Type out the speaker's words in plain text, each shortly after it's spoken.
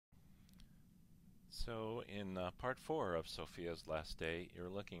So in part 4 of Sophia's last day, you're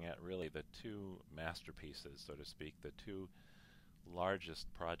looking at really the two masterpieces, so to speak, the two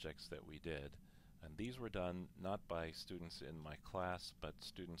largest projects that we did. And these were done not by students in my class, but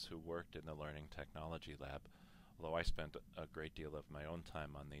students who worked in the Learning Technology Lab, although I spent a great deal of my own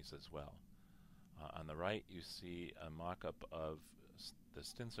time on these as well. On the right, you see a mock-up of the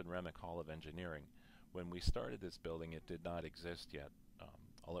Stinson-Remick Hall of Engineering. When we started this building, it did not exist yet.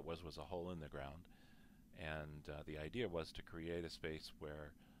 All it was a hole in the ground. And the idea was to create a space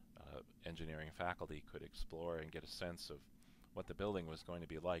where engineering faculty could explore and get a sense of what the building was going to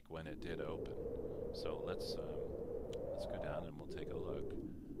be like when it did open. So let's go down and we'll take a look.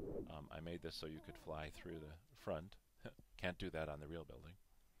 I made this so you could fly through the front. Can't do that on the real building.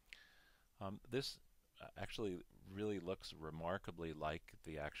 This actually really looks remarkably like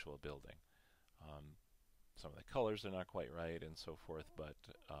the actual building. Some of the colors are not quite right and so forth, but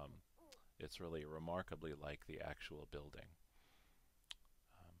it's really remarkably like the actual building.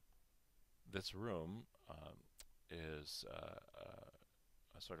 This room is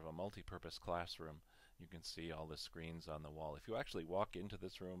a sort of a multi-purpose classroom. You can see all the screens on the wall. If you actually walk into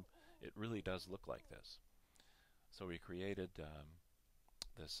this room, it really does look like this. So we created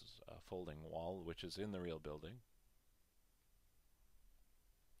this folding wall, which is in the real building.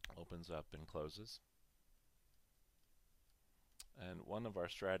 Opens up and closes. And one of our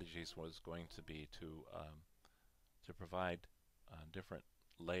strategies was going to be to provide different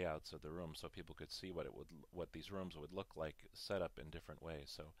layouts of the room so people could see what these rooms would look like set up in different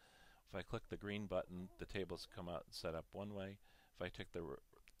ways. So if I click the green button, the tables come out set up one way. If I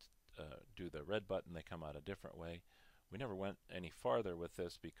do the red button, they come out a different way. We never went any farther with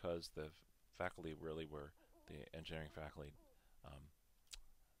this because the faculty really were, the engineering faculty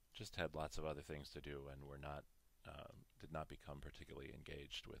just had lots of other things to do and did not become particularly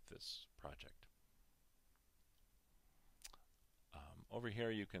engaged with this project. Over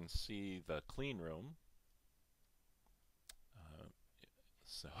here you can see the clean room.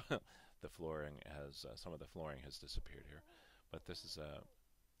 So the flooring has some of the flooring has disappeared here, but this is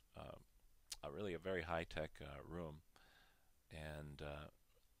really a very high-tech room. And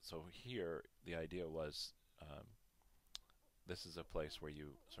so here the idea was this is a place where you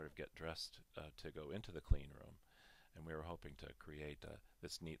sort of get dressed to go into the clean room. And we were hoping to create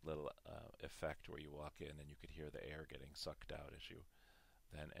this neat little effect where you walk in and you could hear the air getting sucked out as you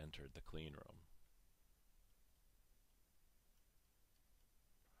then entered the clean room.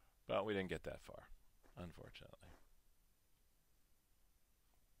 But we didn't get that far, unfortunately.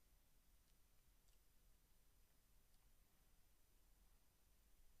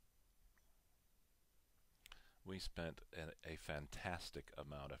 We spent a fantastic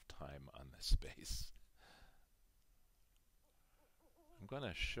amount of time on this space. I'm going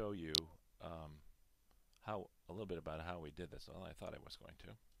to show you a little bit about how we did this. Well, I thought I was going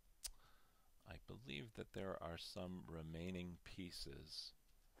to. I believe that there are some remaining pieces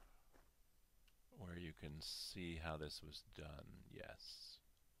where you can see how this was done. Yes.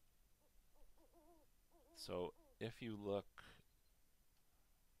 So if you look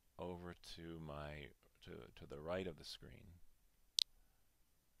over to the right of the screen,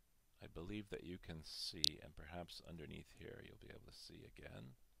 I believe that you can see, and perhaps underneath here you'll be able to see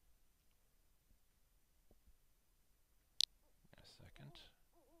again. A second.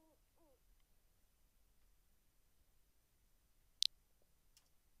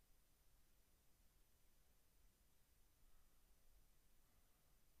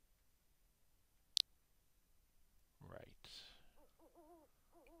 Right.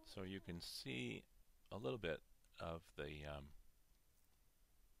 So you can see a little bit of the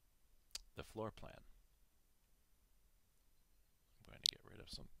floor plan. I'm going to get rid of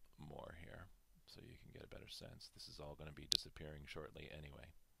some more here so you can get a better sense. This is all going to be disappearing shortly anyway.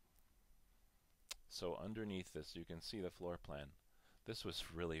 So underneath this you can see the floor plan. This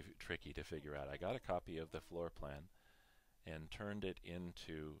was really tricky to figure out. I got a copy of the floor plan and turned it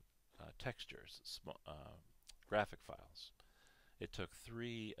into textures, graphic files. It took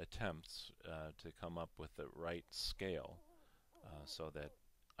 3 attempts to come up with the right scale so that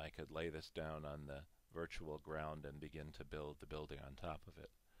I could lay this down on the virtual ground and begin to build the building on top of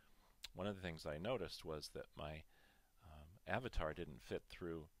it. One of the things I noticed was that my avatar didn't fit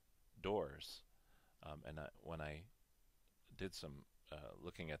through doors, and when I did some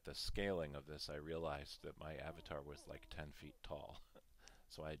looking at the scaling of this, I realized that my avatar was like 10 feet tall.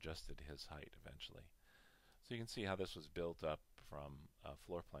 So I adjusted his height eventually. So you can see how this was built up from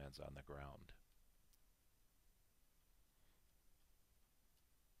floor plans on the ground.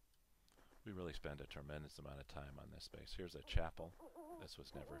 We really spent a tremendous amount of time on this space. Here's a chapel. This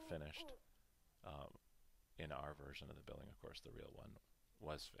was never finished. um, in our version of the building. Of course, the real one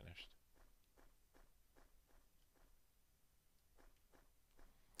was finished.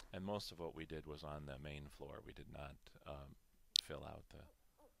 And most of what we did was on the main floor. We did not fill out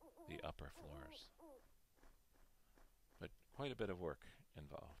the upper floors. But quite a bit of work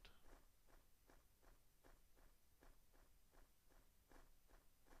involved.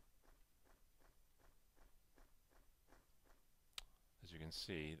 As you can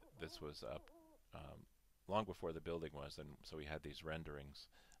see, this was up long before the building was, and so we had these renderings.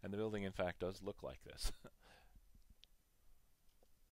 And the building, in fact, does look like this.